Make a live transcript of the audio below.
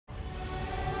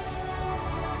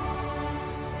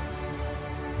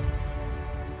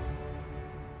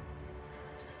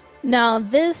Now,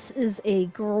 this is a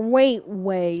great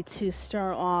way to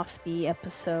start off the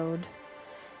episode.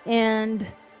 And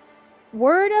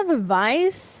word of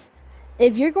advice,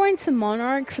 if you're going to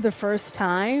Monarch for the first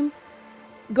time,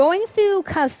 going through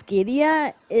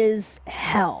Cascadia is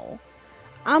hell.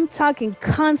 I'm talking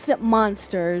constant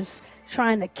monsters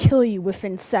trying to kill you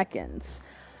within seconds.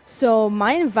 So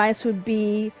my advice would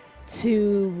be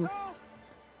to... Help!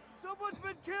 Someone's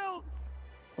been killed!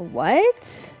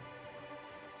 What?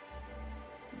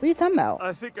 What are you talking about?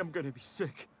 I think I'm gonna be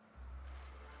sick.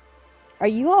 Are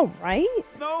you alright?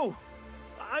 No!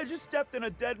 I just stepped in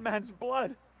a dead man's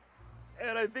blood.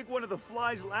 And I think one of the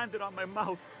flies landed on my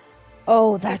mouth.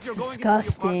 Oh, If that's you're going into the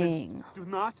apartments, disgusting. do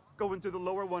not go into the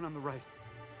lower one on the right.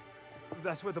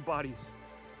 That's where the body is.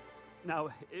 Now,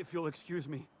 if you'll excuse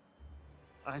me,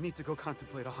 I need to go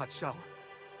contemplate a hot shower.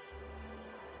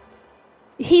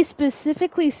 He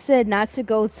specifically said not to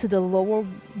go to the lower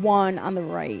one on the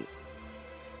right.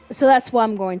 So that's what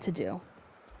I'm going to do.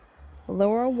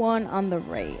 Lower one on the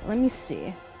right. Let me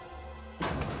see.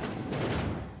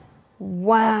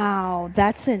 Wow,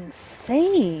 that's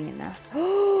insane.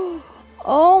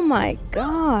 Oh my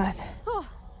god. Oh,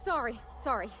 sorry.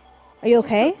 Are you Just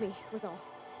okay? spooked me, was all.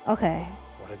 Okay.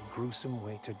 What a gruesome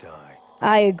way to die.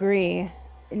 I agree.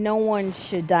 No one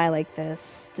should die like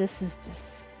this. This is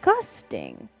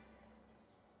disgusting.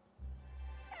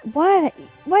 What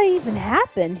even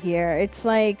happened here? It's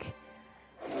like,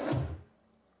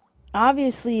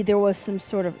 obviously there was some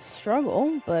sort of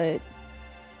struggle, but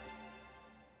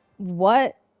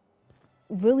what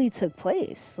really took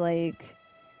place? Like,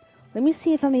 let me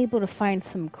see if I'm able to find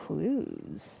some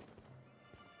clues.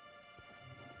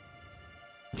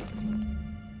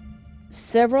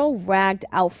 Several ragged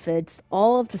outfits,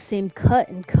 all of the same cut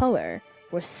and color,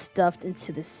 were stuffed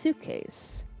into the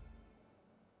suitcase.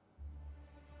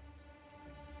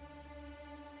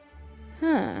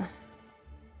 Huh.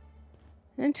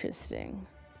 Interesting.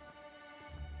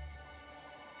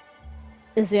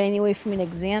 Is there any way for me to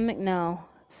examine? No.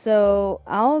 So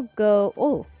I'll go...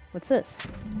 Oh, what's this?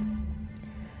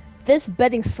 This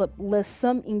betting slip lists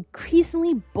some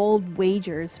increasingly bold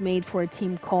wagers made for a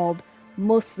team called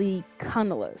Mostly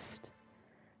Conalist.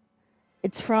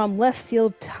 It's from Left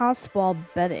Field Tossball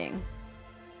Betting.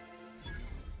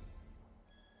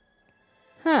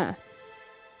 Huh.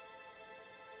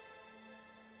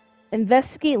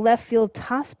 Investigate Left Field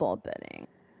Tossball Betting.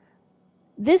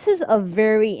 This is a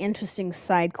very interesting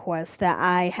side quest that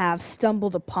I have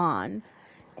stumbled upon,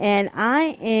 and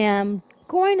I am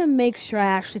going to make sure I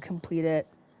actually complete it.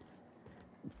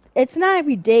 It's not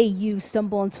every day you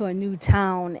stumble into a new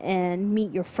town and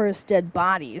meet your first dead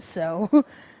body, so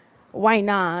why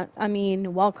not? I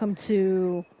mean, welcome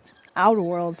to Outer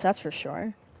Worlds, that's for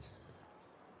sure.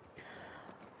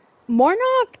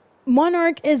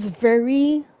 Monarch is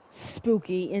very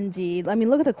spooky indeed. I mean,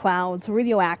 look at the clouds,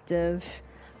 radioactive,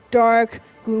 dark,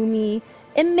 gloomy.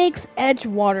 It makes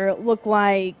Edgewater look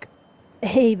like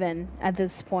Haven at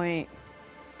this point.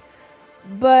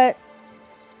 But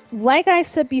like I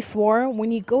said before,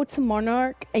 when you go to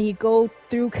Monarch and you go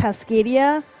through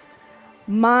Cascadia,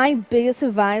 my biggest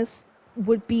advice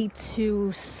would be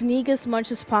to sneak as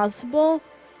much as possible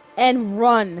and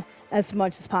run as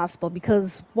much as possible,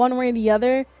 because one way or the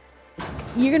other,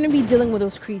 you're going to be dealing with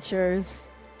those creatures.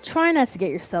 Try not to get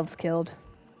yourselves killed.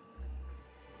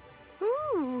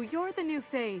 Ooh, you're the new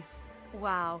face.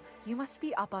 Wow, you must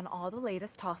be up on all the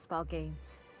latest tossball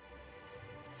games.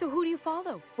 So who do you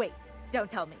follow? Wait, don't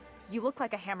tell me. You look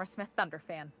like a Hammersmith Thunder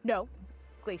fan. No,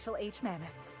 Glacial H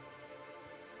Mammoths.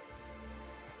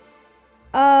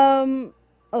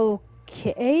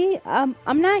 Okay.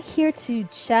 I'm not here to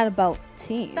chat about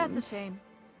teams. That's a shame.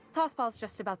 Tossball's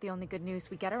just about the only good news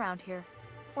we get around here.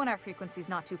 When our frequency's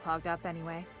not too clogged up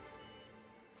anyway.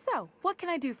 So, what can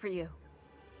I do for you?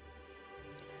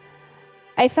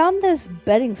 I found this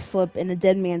betting slip in a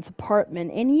dead man's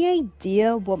apartment. Any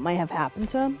idea what might have happened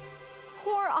to him?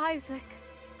 Poor Isaac.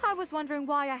 I was wondering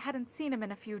why I hadn't seen him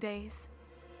in a few days.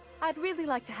 I'd really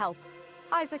like to help.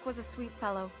 Isaac was a sweet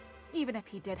fellow, even if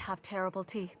he did have terrible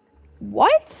teeth.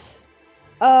 What?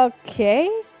 Okay.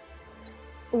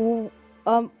 What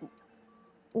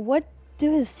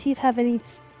do his teeth have any...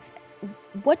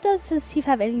 What does his teeth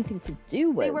have anything to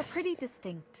do with? They were pretty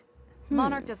distinct.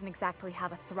 Monarch doesn't exactly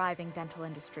have a thriving dental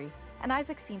industry, and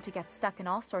Isaac seemed to get stuck in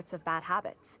all sorts of bad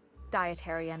habits,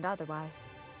 dietary and otherwise.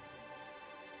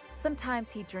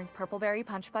 Sometimes he'd drink purpleberry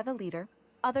punch by the liter,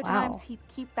 other times he'd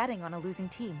keep betting on a losing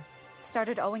team,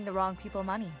 started owing the wrong people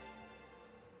money.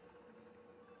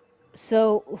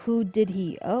 So, who did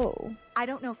he owe? I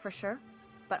don't know for sure,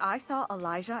 but I saw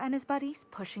Elijah and his buddies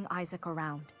pushing Isaac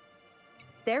around.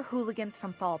 They're hooligans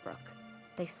from Fallbrook.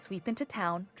 They sweep into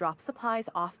town, drop supplies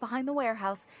off behind the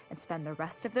warehouse, and spend the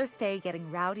rest of their stay getting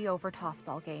rowdy over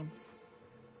tossball games.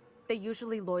 They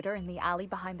usually loiter in the alley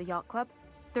behind the yacht club.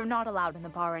 They're not allowed in the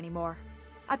bar anymore.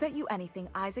 I bet you anything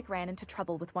Isaac ran into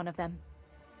trouble with one of them.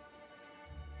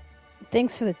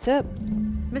 Thanks for the tip.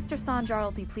 Mr. Sanjar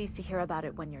will be pleased to hear about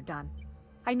it when you're done.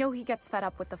 I know he gets fed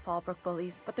up with the Fallbrook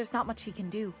bullies, but there's not much he can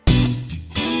do.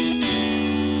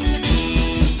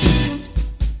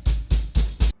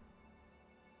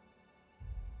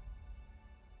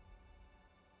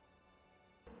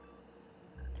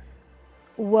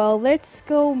 Well, let's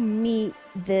go meet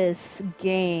this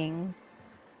gang.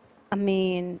 I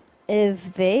mean,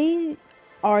 if they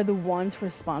are the ones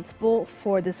responsible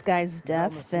for this guy's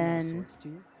death, then...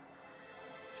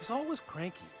 She's always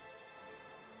cranky.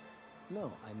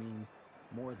 No, I mean,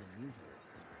 more than usual.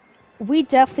 we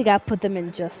definitely got to put them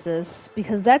in justice,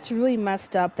 because that's really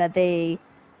messed up that they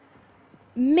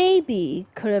maybe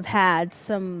could have had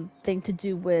something to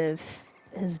do with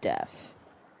his death.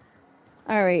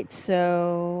 Alright,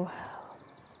 so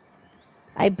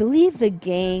I believe the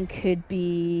gang could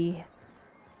be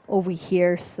over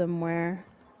here somewhere,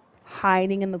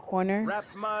 hiding in the corners. Wrap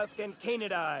Musk and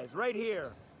Canid Eyes, right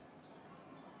here.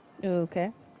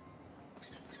 Okay.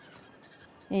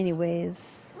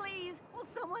 Anyways. Please, will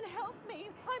someone help me?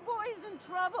 My boy's in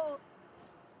trouble.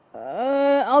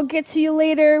 I'll get to you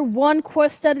later. One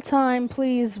quest at a time,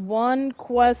 please. One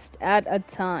quest at a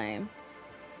time.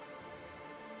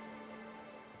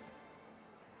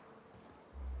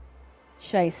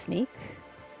 Should I sneak?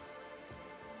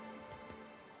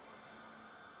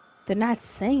 They're not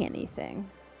saying anything.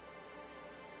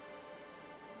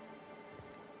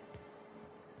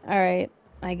 Alright,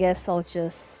 I guess I'll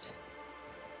just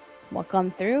walk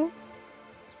on through.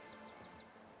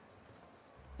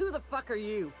 Who the fuck are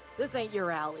you? This ain't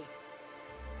your alley.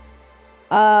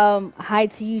 Hi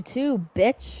to you too,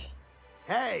 bitch.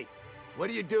 Hey, what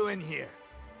are you doing here?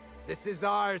 This is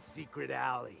our secret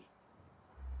alley.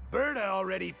 Berta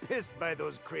already pissed by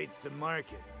those crates to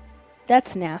market.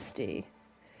 That's nasty.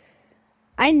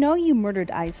 I know you murdered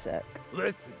Isaac.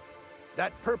 Listen,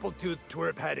 that purple-toothed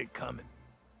twerp had it coming.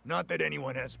 Not that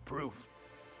anyone has proof.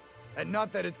 And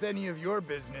not that it's any of your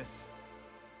business.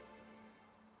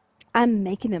 I'm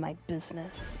making it my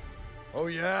business. Oh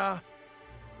yeah?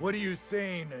 What are you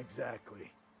saying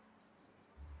exactly?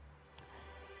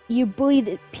 You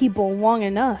bullied people long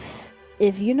enough.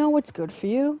 If you know what's good for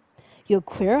you, you'll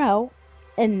clear out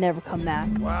and never come back.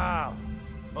 Wow.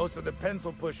 Most of the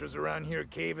pencil pushers around here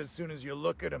cave as soon as you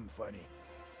look at them funny.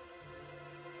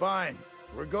 Fine,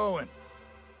 we're going.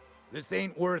 This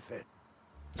ain't worth it.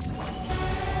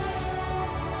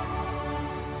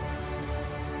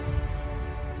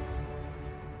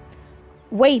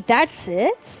 Wait, that's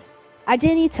it? I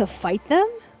didn't need to fight them?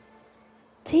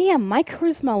 Damn, my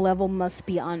charisma level must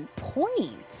be on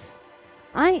point.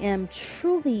 I am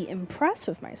truly impressed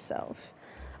with myself.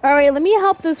 Alright, let me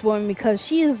help this woman because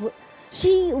she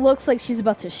looks like she's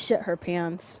about to shit her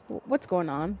pants. What's going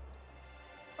on?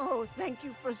 Oh, thank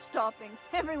you for stopping.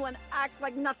 Everyone acts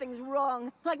like nothing's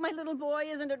wrong. Like my little boy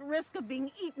isn't at risk of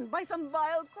being eaten by some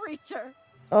vile creature.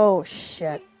 Oh,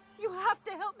 shit. Please, you have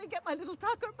to help me get my little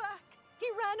Tucker back. He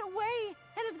ran away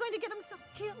and is going to get himself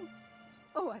killed.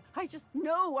 Oh, I just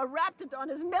know a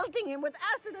raptidon is melting him with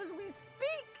acid as we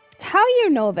speak. How you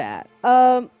know that?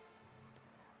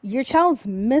 Your child's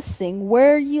missing.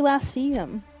 Where you last see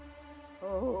him?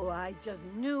 Oh, I just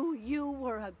knew you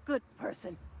were a good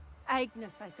person.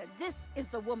 Agnes, I said, this is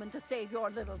the woman to save your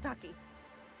little ducky.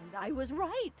 And I was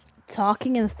right.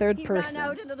 Talking in third He person. ran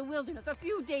out into the wilderness a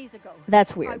few days ago.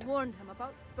 That's weird. I warned him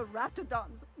about the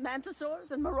raptidons,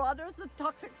 mantisaurs, and marauders, the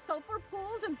toxic sulfur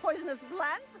pools, and poisonous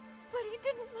plants, but he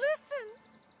didn't listen.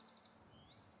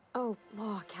 Oh,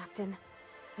 law, Captain.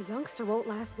 A youngster won't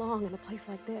last long in a place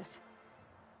like this.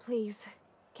 Please,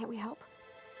 can't we help?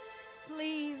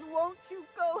 Please, won't you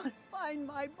go and find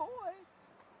my boy?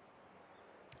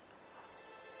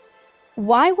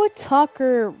 Why would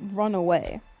Tucker run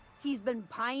away? He's been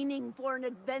pining for an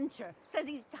adventure. Says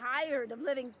he's tired of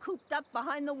living cooped up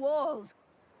behind the walls.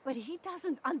 But he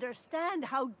doesn't understand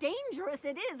how dangerous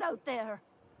it is out there.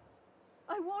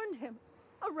 I warned him.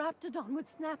 A raptidon would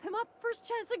snap him up first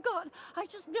chance it got. I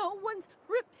just know one's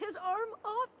ripped his arm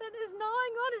off and is gnawing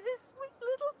on his sweet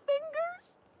little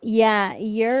fingers. Yeah, He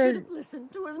you're... shouldn't listen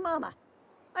to his mama.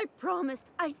 I promised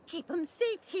I'd keep him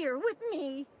safe here with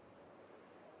me.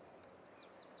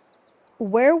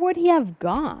 Where would he have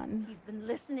gone? He's been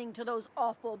listening to those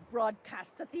awful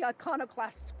broadcasts that the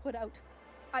iconoclasts put out.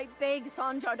 I begged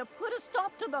Sanjar to put a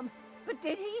stop to them, but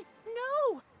did he?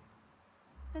 No!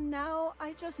 And now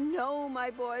I just know my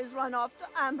boys run off to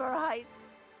Amber Heights.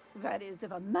 That is,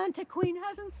 if a manta queen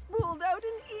hasn't spooled out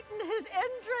and eaten his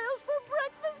entrails for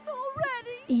breakfast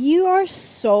already. You are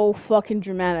so fucking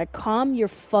dramatic. Calm your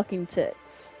fucking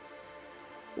tits.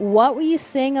 What were you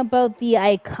saying about the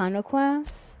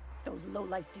iconoclasts? Those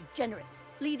low-life degenerates,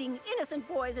 leading innocent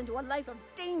boys into a life of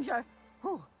danger.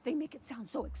 Oh, they make it sound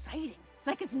so exciting.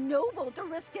 Like it's noble to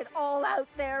risk it all out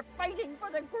there, fighting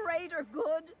for the greater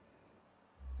good.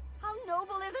 How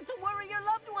noble is it to worry your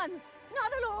loved ones?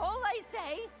 Not at all, I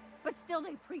say. But still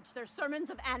they preach their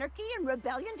sermons of anarchy and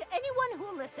rebellion to anyone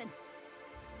who'll listen.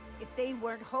 If they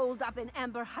weren't holed up in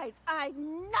Amber Heights, I'd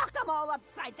knock them all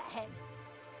upside the head.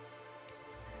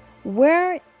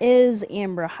 Where is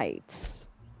Amber Heights?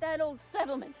 That old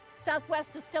settlement,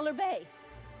 southwest of Stellar Bay.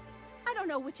 I don't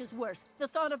know which is worse, the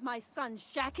thought of my son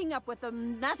shacking up with the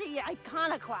nutty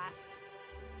iconoclasts,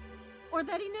 or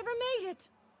that he never made it.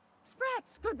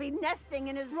 Sprats could be nesting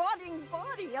in his rotting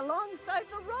body alongside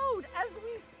the road as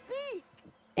we speak.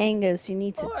 Angus, you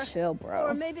need to chill, bro.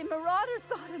 Or maybe marauders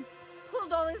got him,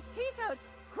 pulled all his teeth out,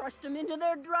 crushed him into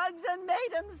their drugs, and made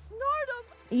him snort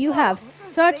them. You have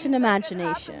such an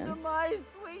imagination. To my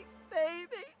sweet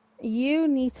baby. You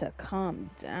need to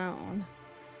calm down.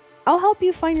 I'll help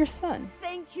you find your son.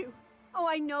 Thank you. Oh,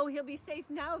 I know he'll be safe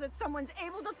now that someone's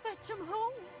able to fetch him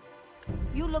home.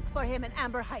 You look for him in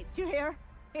Amber Heights, you hear?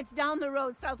 It's down the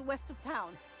road southwest of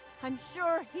town. I'm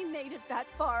sure he made it that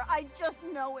far. I just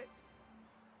know it.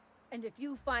 And if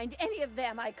you find any of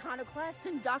them iconoclasts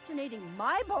indoctrinating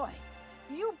my boy,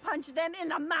 you punch them in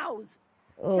the mouths.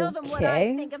 Okay. Tell them what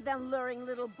I think of them luring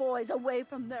little boys away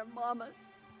from their mamas.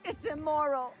 It's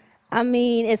immoral. I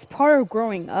mean, it's part of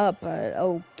growing up, but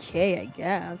okay, I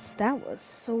guess. That was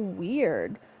so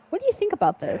weird. What do you think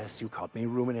about this? Yes, you caught me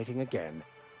ruminating again.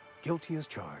 Guilty as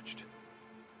charged.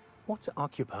 What's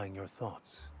occupying your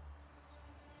thoughts?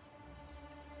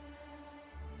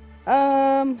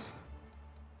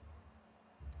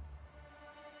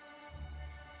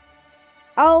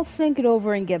 I'll think it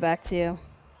over and get back to you.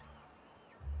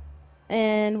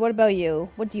 And what about you?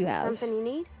 What do you have? Something you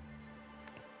need?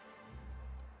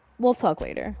 We'll talk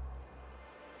later.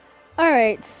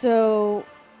 Alright, so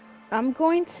I'm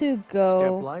going to go...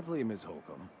 Step lively, Ms.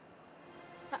 Holcomb.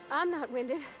 I'm not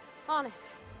winded. Honest.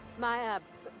 My,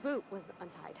 boot was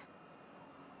untied.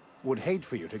 Would hate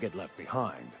for you to get left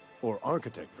behind, or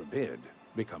architect forbid,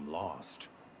 become lost.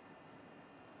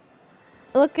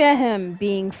 Look at him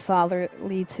being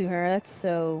fatherly to her. That's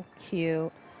so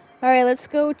cute. Alright, let's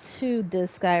go to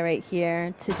this guy right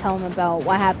here to tell him about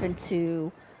what happened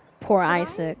to poor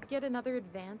Isaac. Get another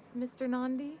advance, Mr.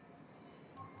 Nandi?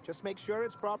 Just make sure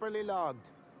it's properly logged.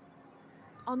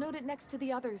 I'll note it next to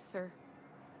the others, sir.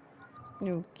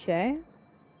 Okay.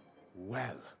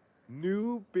 Well,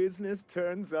 new business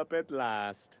turns up at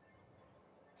last.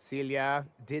 Celia,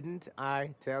 didn't I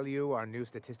tell you our new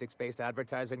statistics-based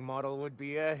advertising model would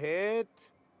be a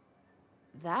hit?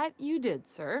 That you did,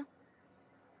 sir.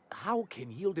 How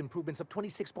can yield improvements of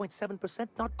 26.7%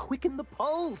 not quicken the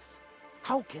pulse?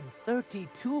 How can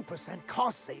 32%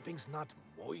 cost savings not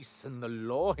moisten the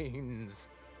loins?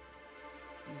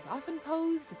 You've often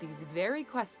posed these very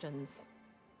questions.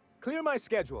 Clear my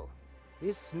schedule.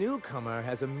 This newcomer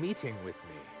has a meeting with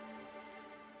me.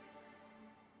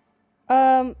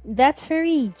 That's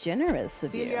very generous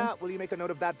of you. Celia, will you make a note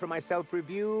of that for my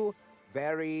self-review?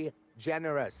 Very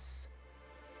generous.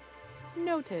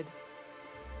 Noted.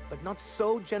 But not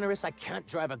so generous I can't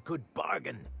drive a good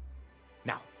bargain.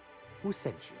 Now, who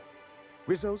sent you?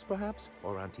 Rizzo's, perhaps?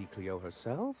 Or Auntie Cleo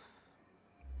herself?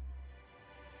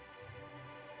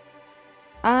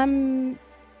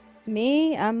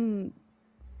 Me? I'm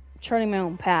charting my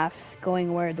own path,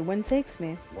 going where the wind takes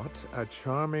me. What a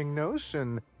charming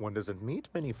notion. One doesn't meet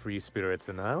many free spirits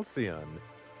in Alcyon.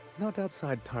 Not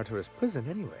outside Tartarus prison,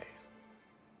 anyway.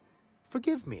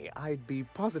 Forgive me, I'd be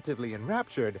positively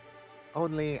enraptured.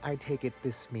 Only, I take it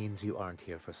this means you aren't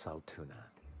here for Saltuna.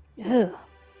 Ugh.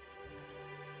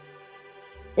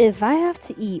 If I have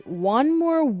to eat one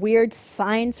more weird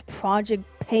science project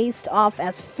paced off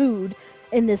as food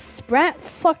in this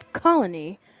sprat-fucked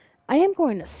colony, I am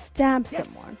going to stab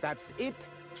someone. That's it.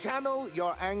 Channel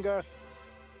your anger.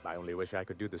 I only wish I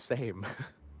could do the same.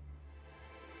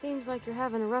 Seems like you're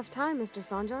having a rough time, Mr.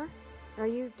 Sanjar. Are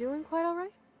you doing quite all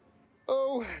right?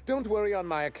 Oh, don't worry on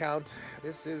my account.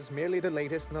 This is merely the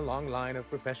latest in a long line of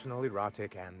professional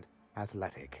erotic and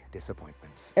athletic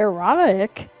disappointments.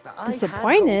 Erotic?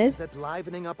 Disappointed? I had hoped that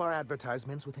livening up our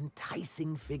advertisements with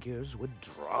enticing figures would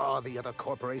draw the other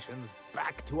corporations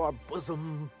back to our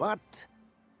bosom, but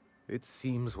it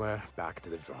seems we're back to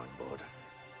the drawing board.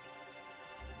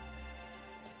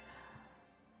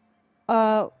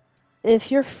 Uh,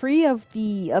 if you're free of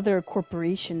the other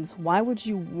corporations, why would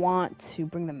you want to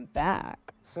bring them back?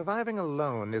 Surviving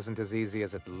alone isn't as easy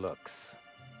as it looks.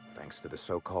 Thanks to the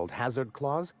so-called hazard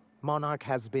clause, Monarch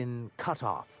has been cut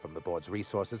off from the board's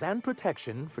resources and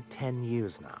protection for 10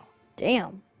 years now.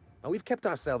 Damn. Now, we've kept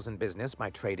ourselves in business by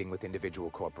trading with individual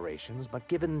corporations, but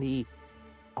given the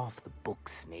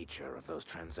off-the-books nature of those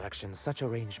transactions, such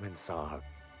arrangements are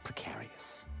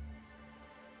precarious.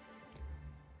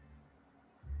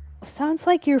 Sounds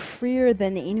like you're freer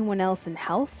than anyone else in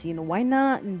Halcyon. Why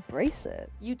not embrace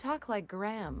it? You talk like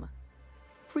Graham.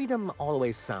 Freedom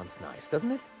always sounds nice,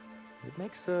 doesn't it? It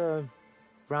makes a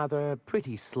rather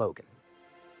pretty slogan.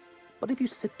 But if you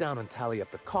sit down and tally up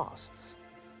the costs,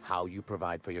 how you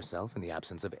provide for yourself in the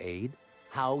absence of aid,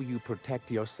 how you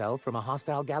protect yourself from a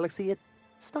hostile galaxy, it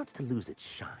starts to lose its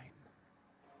shine.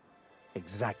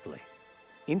 Exactly.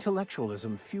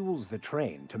 Intellectualism fuels the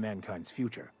train to mankind's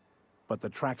future, but the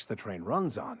tracks the train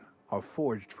runs on are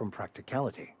forged from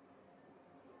practicality.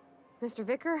 Mr.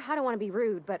 Vicar, I don't want to be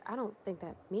rude, but I don't think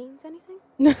that means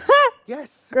anything.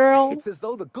 Yes, Girl. It's as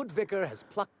though the good vicar has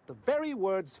plucked the very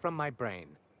words from my brain.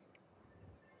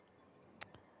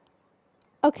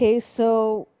 Okay,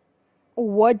 so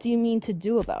what do you mean to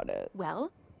do about it?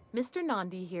 Well, Mr.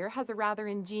 Nandi here has a rather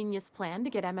ingenious plan to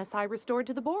get MSI restored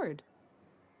to the board.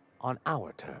 On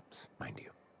our terms, mind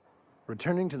you.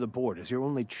 Returning to the board is your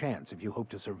only chance if you hope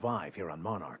to survive here on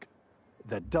Monarch.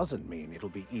 That doesn't mean it'll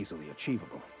be easily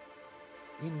achievable.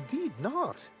 Indeed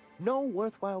not. No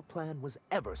worthwhile plan was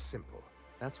ever simple.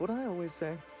 That's what I always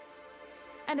say.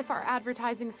 And if our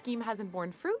advertising scheme hasn't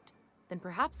borne fruit, then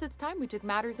perhaps it's time we took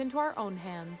matters into our own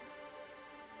hands.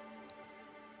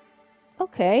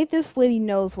 Okay, this lady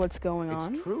knows what's going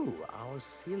on. It's true. Our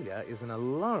Celia is an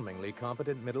alarmingly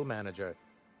competent middle manager.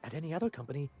 At any other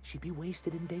company, she'd be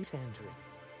wasted in data entry.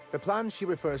 The plan she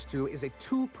refers to is a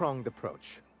two-pronged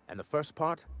approach, and the first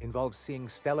part involves seeing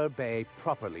Stellar Bay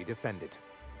properly defended.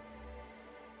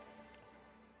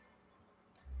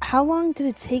 How long did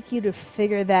it take you to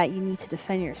figure that you need to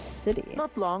defend your city?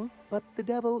 Not long, but the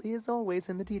devil is always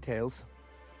in the details.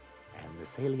 And the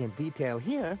salient detail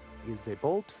here is a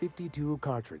Bolt 52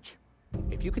 cartridge.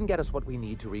 If you can get us what we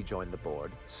need to rejoin the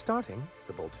board, starting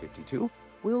the Bolt 52,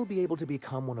 we'll be able to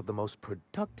become one of the most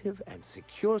productive and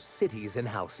secure cities in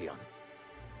Halcyon.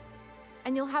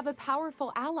 And you'll have a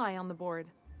powerful ally on the board.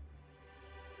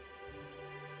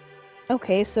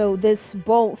 Okay, so this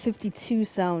Bolt 52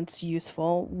 sounds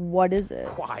useful. What is it?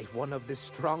 Why, one of the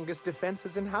strongest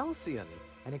defenses in Halcyon.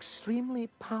 An extremely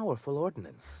powerful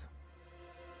ordnance.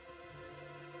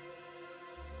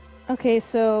 Okay,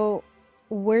 so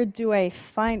where do I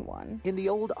find one? In the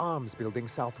old arms building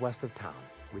southwest of town,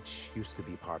 which used to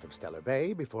be part of Stellar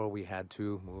Bay before we had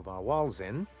to move our walls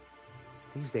in.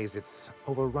 These days it's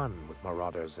overrun with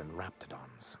marauders and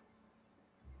raptidons.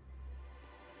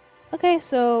 Okay,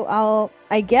 so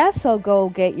I guess I'll go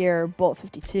get your Bolt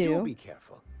 52. Do be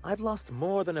careful. I've lost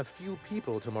more than a few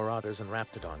people to marauders and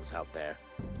raptidons out there.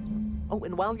 Oh,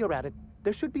 and while you're at it,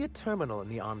 there should be a terminal in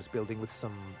the arms building with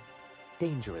some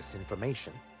dangerous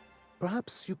information.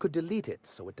 Perhaps you could delete it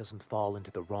so it doesn't fall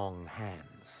into the wrong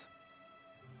hands.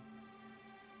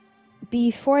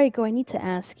 Before I go, I need to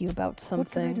ask you about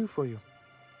something. What can I do for you?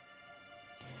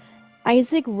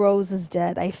 Isaac Rose is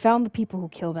dead. I found the people who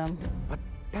killed him. But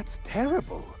that's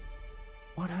terrible.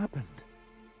 What happened?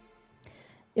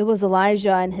 It was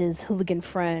Elijah and his hooligan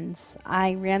friends.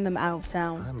 I ran them out of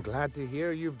town. I'm glad to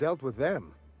hear you've dealt with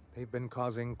them. They've been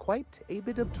causing quite a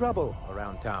bit of trouble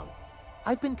around town.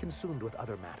 I've been consumed with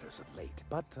other matters of late,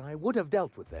 but I would have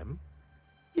dealt with them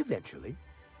eventually.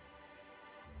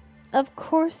 Of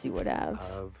course you would have.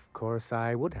 Of course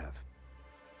I would have.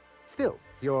 Still,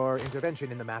 your intervention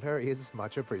in the matter is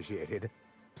much appreciated.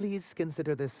 Please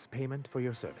consider this payment for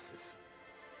your services.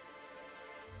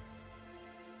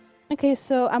 Okay,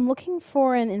 so I'm looking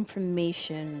for an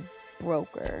information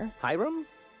broker. Hiram?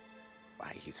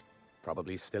 Why, he's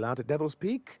probably still out at Devil's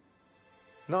Peak.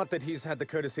 Not that he's had the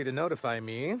courtesy to notify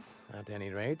me, at any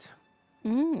rate.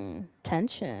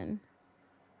 Tension.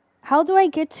 How do I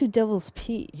get to Devil's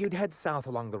Peak? You'd head south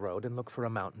along the road and look for a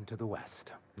mountain to the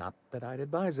west. Not that I'd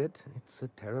advise it. It's a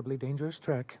terribly dangerous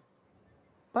trek.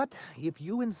 But if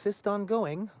you insist on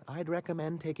going, I'd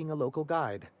recommend taking a local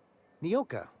guide.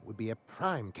 Nyoka would be a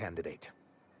prime candidate.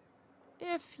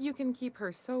 If you can keep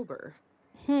her sober.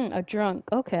 A drunk.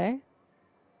 Okay.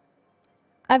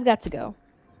 I've got to go.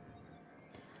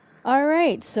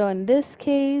 Alright, so in this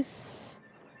case,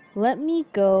 let me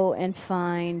go and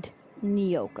find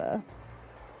Nyoka.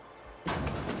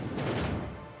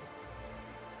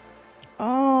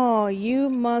 Oh, you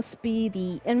must be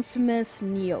the infamous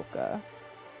Nyoka.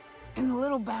 And the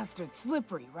little bastard's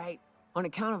slippery, right? On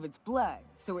account of its blood,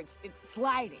 so it's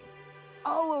sliding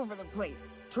all over the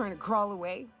place, trying to crawl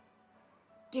away.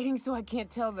 Getting so I can't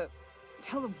tell the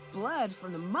blood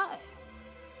from the mud.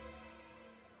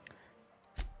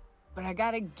 But I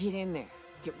gotta get in there,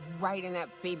 get right in that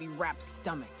baby rap's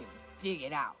stomach and dig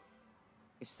it out.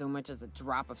 If so much as a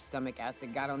drop of stomach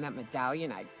acid got on that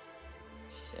medallion, I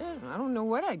don't know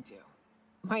what I'd do.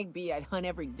 Might be I'd hunt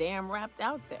every damn rapt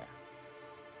out there.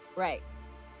 Right.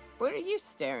 What are you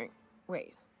staring?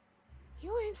 Wait.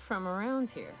 You ain't from around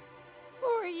here. Who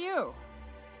are you?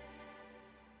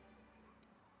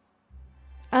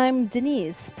 I'm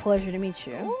Denise. Pleasure to meet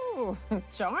you. Ooh,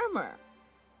 charmer.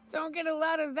 Don't get a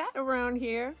lot of that around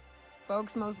here.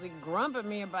 Folks mostly grump at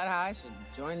me about how I should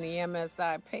join the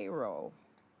MSI payroll.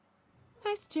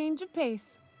 Nice change of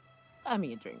pace. Buy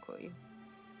me a drink, will you?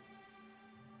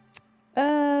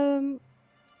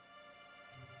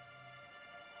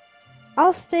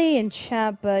 I'll stay and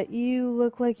chat, but you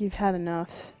look like you've had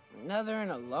enough. Another in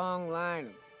a long line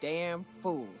of damn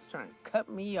fools trying to cut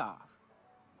me off.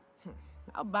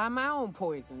 I'll buy my own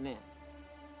poison then.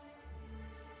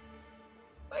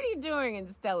 What are you doing in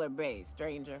Stellar Bay,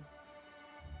 stranger?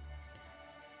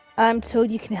 I'm told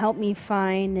you can help me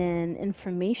find an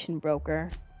information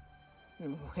broker.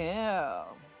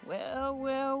 Well.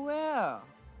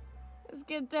 Let's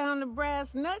get down to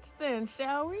brass nuts then,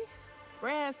 shall we?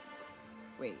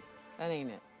 Wait, that ain't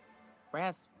it.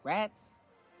 Brass rats?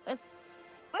 Let's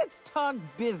talk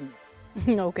business.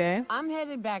 Okay. I'm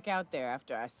headed back out there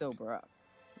after I sober up.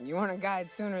 You want a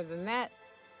guide sooner than that?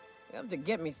 You have to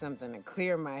get me something to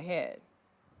clear my head.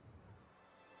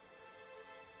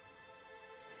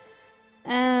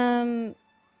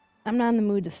 I'm not in the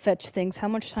mood to fetch things. How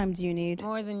much time do you need?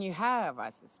 More than you have, I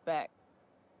suspect.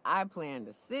 I plan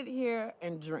to sit here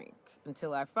and drink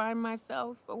until I find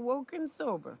myself awoken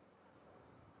sober.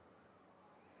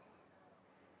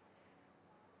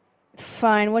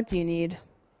 Fine, what do you need?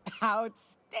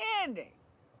 Outstanding!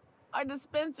 Our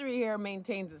dispensary here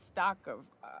maintains a stock of,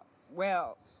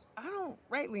 well, I don't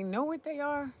rightly know what they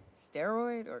are.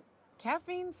 Steroid or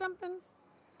caffeine somethings?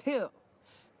 Pills.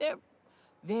 They're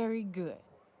very good.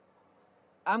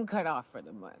 I'm cut off for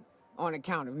the month, on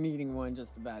account of needing one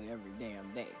just about every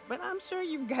damn day. But I'm sure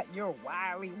you've got your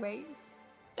wily ways.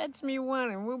 Fetch me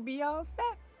one and we'll be all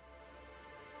set.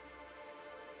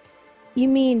 You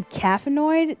mean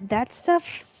caffeinoid? That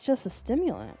stuff's just a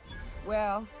stimulant.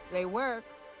 Well, they work.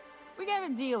 We got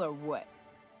a deal or what?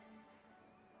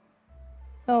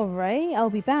 Alright,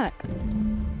 I'll be back.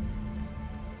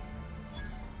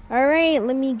 Alright,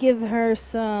 let me give her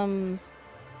some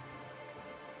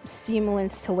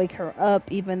stimulants to wake her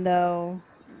up, even though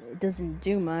it doesn't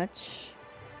do much.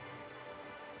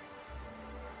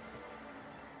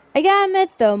 I gotta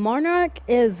admit though, Monarch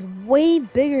is way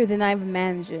bigger than I've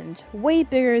imagined. Way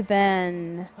bigger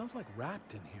than... Smells like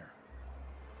wrapped in here.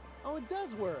 Oh, it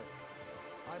does work.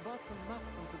 I bought some musk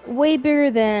from some... Way bigger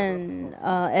than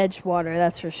Edgewater,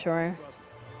 that's for sure.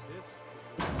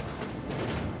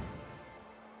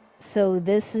 So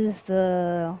this is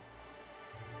the...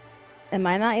 Am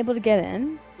I not able to get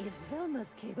in? If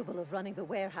Velma's capable of running the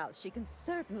warehouse, she can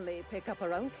certainly pick up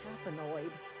her own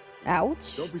caffeinoid.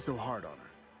 Ouch. Don't be so hard on her.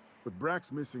 With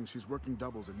Brax missing, she's working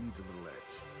doubles and needs a little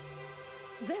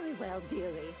edge. Very well,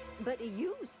 dearie. But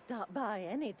you stop by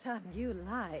anytime you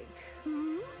like.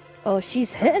 Hmm? Oh,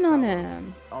 she's hitting on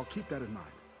him. I'll keep that in mind.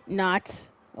 Not.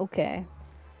 Okay.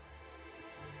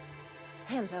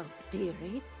 Hello,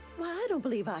 dearie. Why, I don't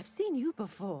believe I've seen you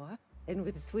before. And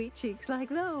with sweet cheeks like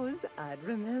those, I'd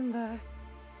remember.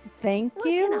 Thank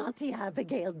you. What can Auntie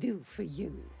Abigail do for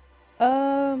you?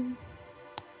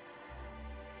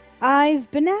 I've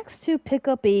been asked to pick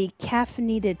up a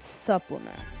caffeinated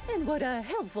supplement. And what a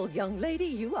helpful young lady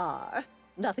you are.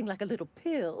 Nothing like a little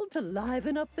pill to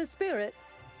liven up the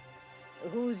spirits.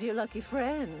 Who's your lucky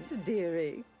friend,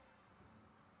 dearie?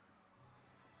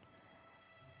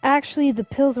 Actually, the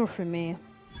pills were for me.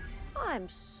 I'm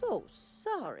so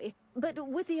sorry, but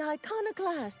with the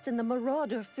iconoclasts and the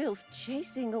marauder filth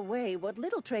chasing away what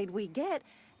little trade we get,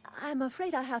 I'm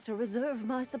afraid I have to reserve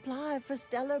my supply for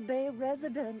Stellar Bay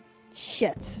residents.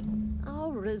 Shit.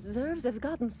 Our reserves have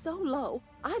gotten so low,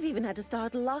 I've even had to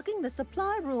start locking the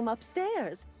supply room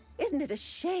upstairs. Isn't it a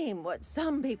shame what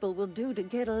some people will do to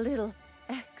get a little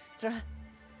extra?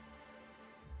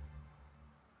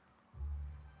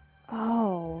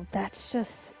 Oh, that's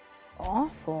just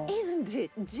awful. Isn't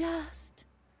it just?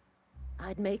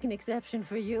 I'd make an exception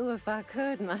for you if I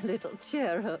could, my little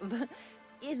cherub.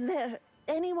 Is there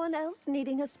anyone else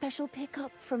needing a special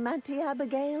pickup from Auntie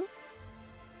Abigail?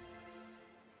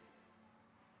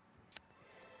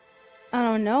 I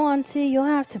don't know, Auntie. You'll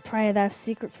have to pry that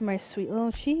secret from my sweet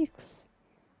little cheeks.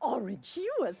 Aren't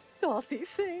you a saucy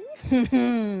thing?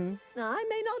 Hmm. I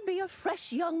may not be a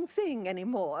fresh young thing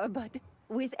anymore, but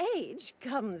with age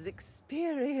comes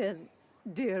experience,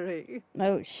 dearie.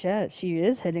 Oh shit, she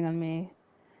is hitting on me.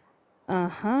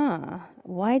 Uh-huh.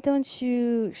 Why don't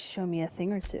you show me a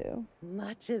thing or two?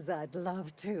 Much as I'd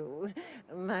love to,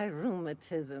 my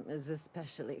rheumatism is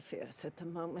especially fierce at the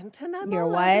moment, and I'm You're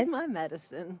all out of what? my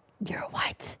medicine. You're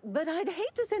what? But I'd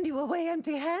hate to send you away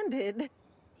empty-handed.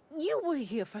 You were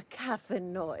here for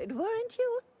caffeinoid, weren't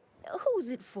you? Who's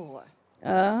it for?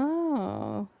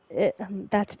 Oh.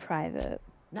 That's private.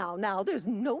 Now, there's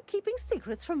no keeping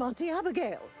secrets from Auntie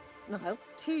Abigail. I'll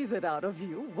tease it out of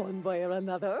you one way or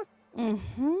another.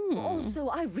 Mm-hmm. Also,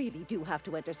 I really do have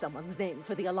to enter someone's name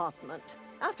for the allotment.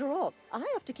 After all, I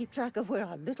have to keep track of where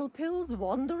our little pills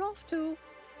wander off to.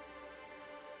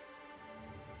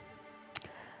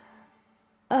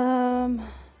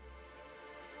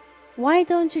 Why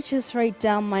don't you just write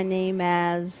down my name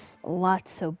as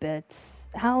Lotso Bits?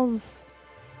 How's...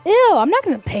 Ew, I'm not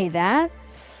gonna pay that.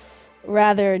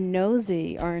 Rather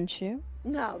nosy, aren't you?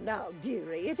 Now,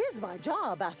 dearie, it is my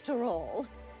job after all.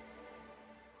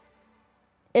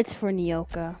 It's for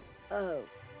Nyoka. Oh,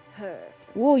 her.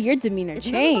 Whoa, your demeanor It's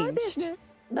none of my changed.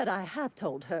 business, but I have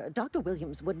told her Dr.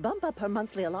 Williams would bump up her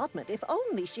monthly allotment if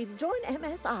only she'd join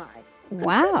MSI.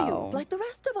 Wow. Contribute like the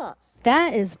rest of us.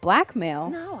 That is blackmail.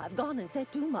 Now I've gone and said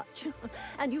too much.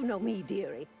 And you know me,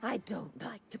 dearie. I don't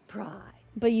like to pry.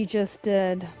 But you just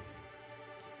did.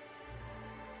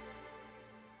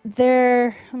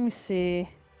 Let me see.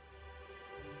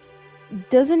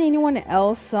 Doesn't anyone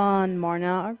else on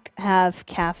Monarch have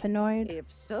caffeinoid? If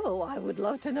so, I would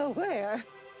love to know where.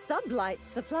 Sublight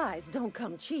supplies don't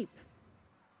come cheap.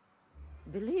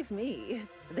 Believe me,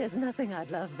 there's nothing I'd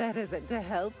love better than to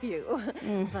help you.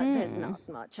 But there's not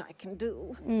much I can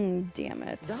do. Damn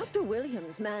it. Dr.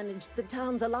 Williams managed the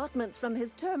town's allotments from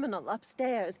his terminal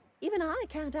upstairs. Even I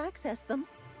can't access them.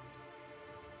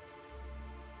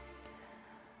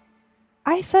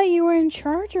 I thought you were in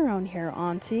charge around here,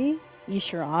 Auntie. You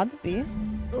sure ought to be.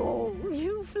 Oh,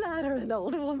 you flatter an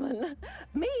old woman.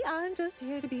 Me, I'm just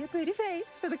here to be a pretty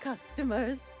face for the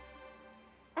customers.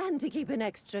 And to keep an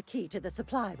extra key to the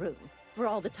supply room for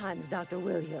all the times Dr.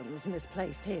 Williams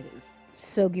misplaced his.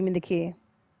 So give me the key.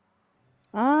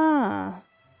 Ah.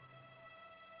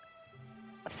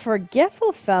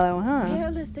 Forgetful fellow, huh?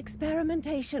 Careless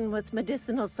experimentation with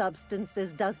medicinal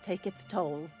substances does take its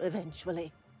toll,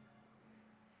 eventually.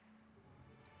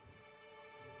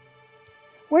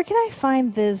 Where can I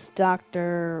find this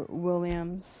Dr.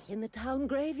 Williams? In the town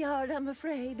graveyard, I'm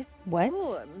afraid. What?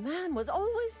 Poor man was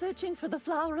always searching for the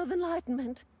flower of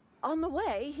enlightenment. On the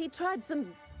way, he tried some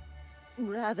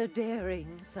rather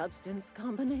daring substance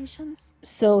combinations.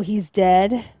 So he's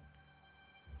dead?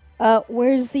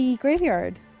 Where's the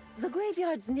graveyard? The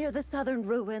graveyard's near the southern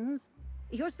ruins.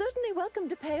 You're certainly welcome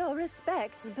to pay our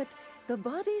respects, but the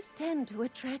bodies tend to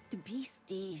attract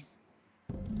beasties.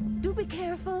 Do be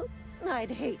careful.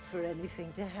 I'd hate for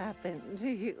anything to happen to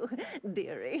you,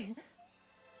 dearie.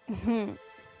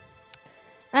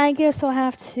 I guess I'll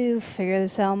have to figure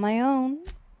this out on my own.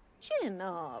 Chin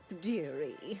up,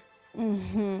 dearie.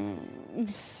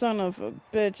 Son of a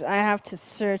bitch. I have to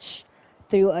search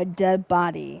through a dead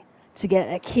body to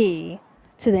get a key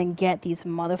to then get these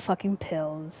motherfucking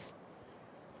pills.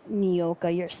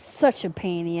 Nyoka, you're such a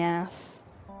pain in the ass.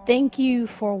 Thank you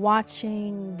for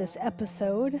watching this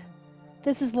episode.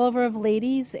 This is Lover of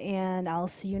Ladies, and I'll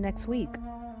see you next week.